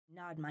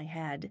nod my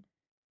head.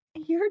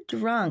 "You're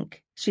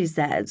drunk," she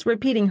says,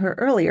 repeating her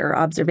earlier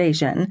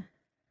observation.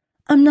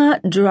 "I'm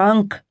not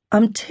drunk.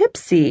 I'm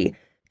tipsy.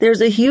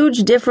 There's a huge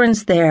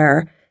difference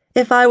there.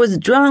 If I was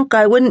drunk,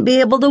 I wouldn't be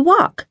able to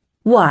walk.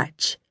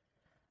 Watch."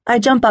 I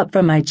jump up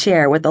from my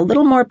chair with a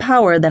little more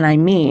power than I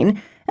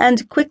mean,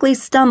 and quickly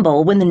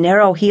stumble when the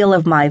narrow heel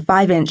of my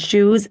 5-inch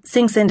shoes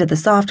sinks into the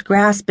soft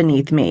grass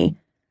beneath me.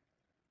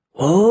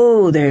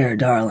 "Whoa there,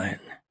 darling."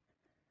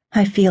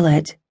 I feel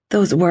it,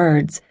 those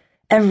words,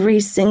 every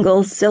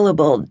single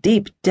syllable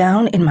deep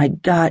down in my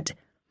gut.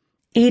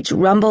 Each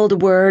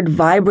rumbled word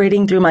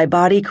vibrating through my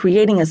body,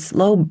 creating a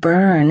slow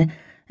burn,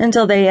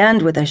 until they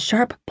end with a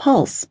sharp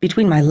pulse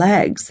between my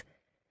legs.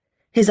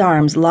 His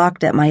arms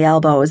locked at my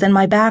elbows and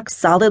my back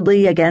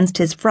solidly against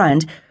his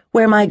front,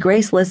 where my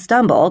graceless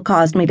stumble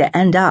caused me to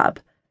end up.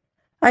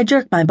 I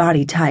jerk my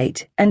body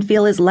tight and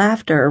feel his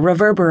laughter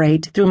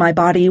reverberate through my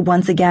body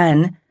once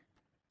again.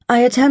 I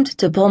attempt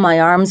to pull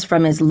my arms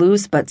from his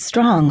loose but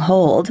strong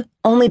hold,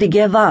 only to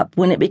give up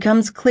when it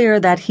becomes clear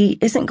that he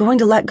isn't going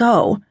to let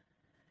go.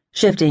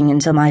 Shifting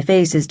until my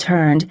face is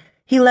turned,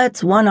 he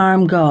lets one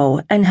arm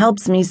go and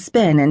helps me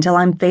spin until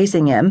I'm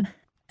facing him,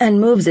 and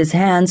moves his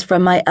hands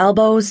from my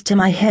elbows to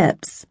my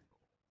hips.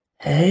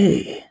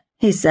 "Hey,"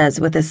 he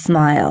says with a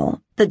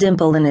smile, the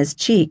dimple in his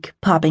cheek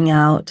popping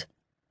out.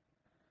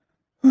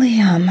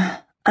 "Liam,"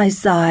 I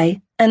sigh,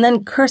 and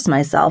then curse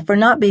myself for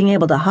not being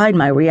able to hide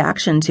my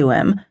reaction to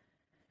him.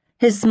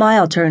 His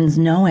smile turns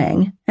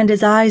knowing, and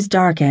his eyes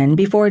darken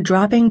before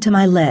dropping to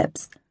my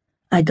lips.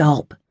 I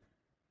gulp.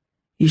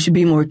 "You should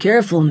be more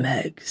careful,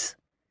 Megs."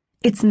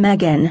 "It's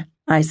Megan,"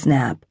 I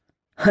snap.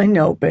 "I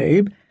know,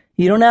 babe.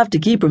 You don't have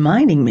to keep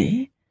reminding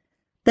me."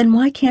 "Then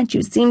why can't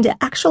you seem to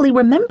actually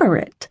remember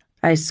it?"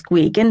 I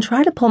squeak and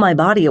try to pull my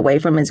body away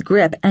from his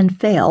grip and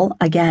fail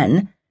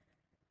again.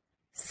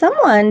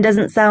 "Someone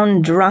doesn't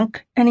sound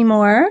drunk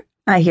anymore,"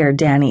 I hear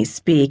Danny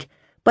speak,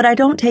 but I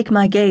don't take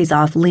my gaze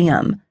off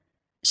Liam.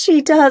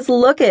 "She does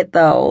look it,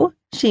 though,"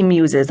 she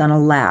muses on a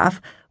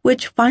laugh,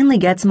 which finally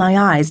gets my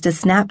eyes to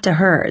snap to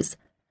hers.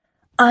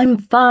 "I'm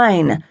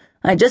fine.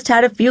 I just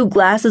had a few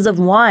glasses of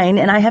wine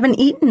and I haven't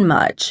eaten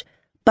much.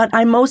 But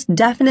I most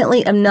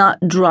definitely am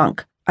not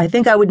drunk. I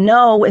think I would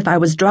know if I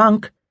was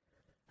drunk."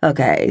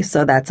 Okay,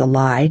 so that's a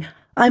lie.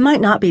 I might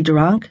not be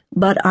drunk,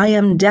 but I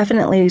am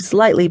definitely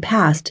slightly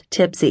past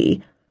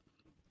tipsy.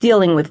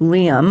 Dealing with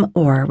Liam,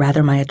 or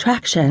rather my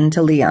attraction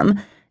to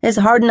Liam, is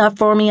hard enough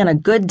for me on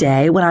a good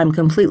day when I'm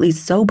completely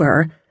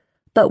sober.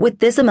 But with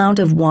this amount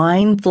of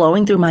wine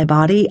flowing through my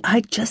body,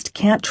 I just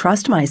can't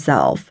trust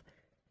myself.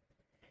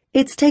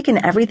 It's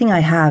taken everything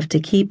I have to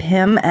keep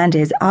him and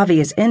his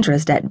obvious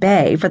interest at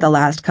bay for the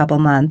last couple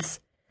months.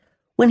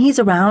 When he's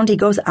around, he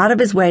goes out of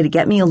his way to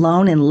get me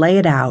alone and lay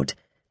it out.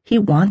 He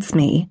wants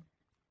me.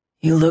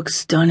 "You look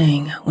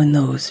stunning when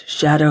those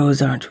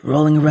shadows aren't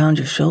rolling around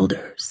your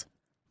shoulders,"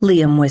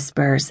 Liam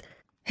whispers.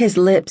 His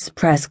lips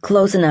press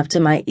close enough to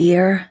my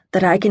ear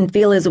that I can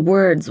feel his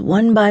words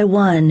one by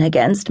one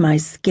against my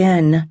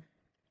skin.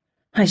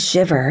 I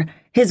shiver,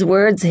 his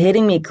words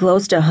hitting me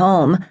close to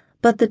home,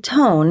 but the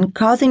tone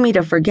causing me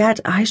to forget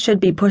I should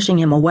be pushing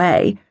him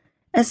away,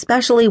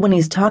 especially when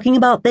he's talking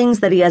about things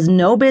that he has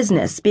no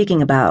business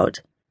speaking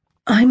about.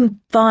 "I'm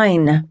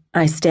fine,"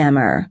 I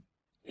stammer.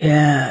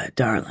 "Yeah,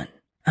 darling,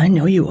 I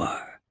know you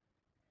are."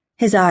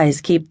 His eyes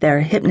keep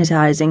their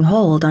hypnotizing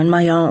hold on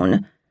my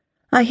own.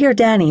 I hear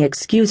Danny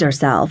excuse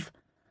herself.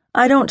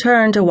 I don't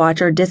turn to watch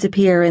her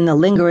disappear in the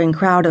lingering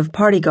crowd of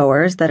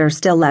partygoers that are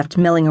still left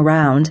milling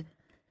around.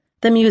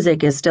 The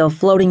music is still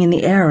floating in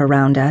the air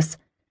around us.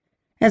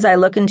 As I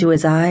look into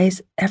his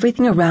eyes,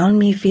 everything around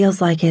me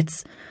feels like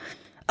it's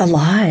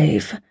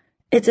alive.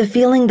 It's a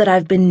feeling that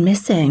I've been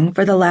missing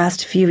for the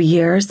last few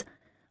years,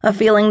 a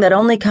feeling that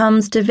only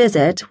comes to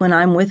visit when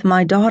I'm with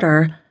my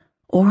daughter,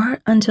 or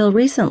until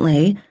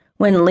recently,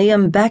 when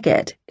Liam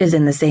Beckett is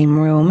in the same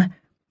room.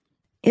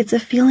 It's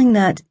a feeling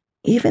that,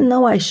 even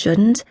though I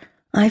shouldn't,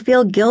 I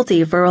feel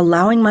guilty for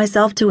allowing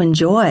myself to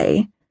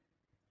enjoy.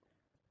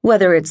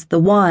 Whether it's the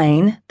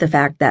wine, the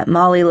fact that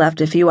Molly left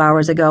a few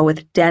hours ago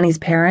with Danny's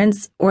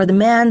parents, or the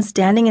man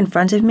standing in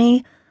front of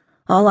me,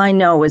 all I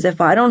know is if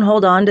I don't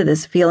hold on to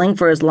this feeling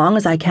for as long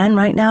as I can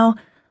right now,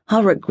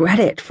 I'll regret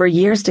it for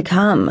years to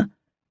come.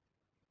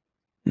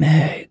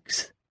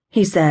 "Megs,"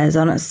 he says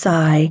on a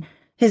sigh,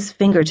 his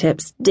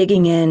fingertips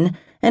digging in,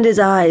 and his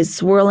eyes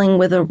swirling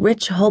with a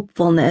rich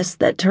hopefulness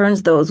that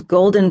turns those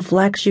golden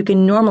flecks you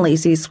can normally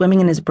see swimming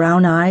in his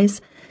brown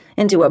eyes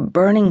into a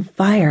burning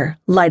fire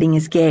lighting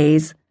his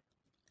gaze.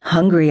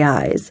 Hungry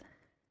eyes.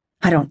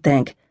 I don't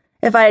think.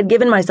 If I had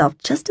given myself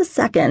just a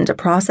second to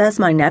process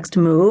my next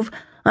move,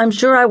 I'm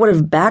sure I would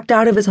have backed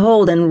out of his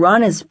hold and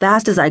run as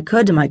fast as I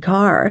could to my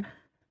car.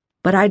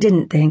 But I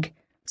didn't think,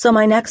 so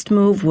my next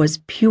move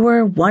was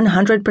pure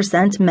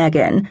 100%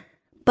 Megan,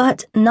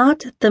 but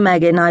not the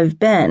Megan I've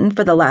been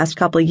for the last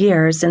couple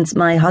years since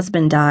my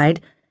husband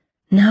died.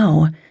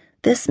 No,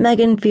 this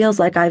Megan feels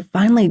like I've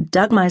finally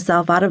dug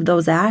myself out of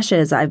those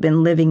ashes I've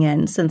been living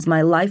in since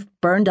my life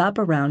burned up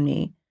around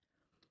me.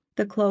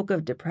 The cloak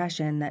of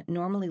depression that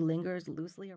normally lingers loosely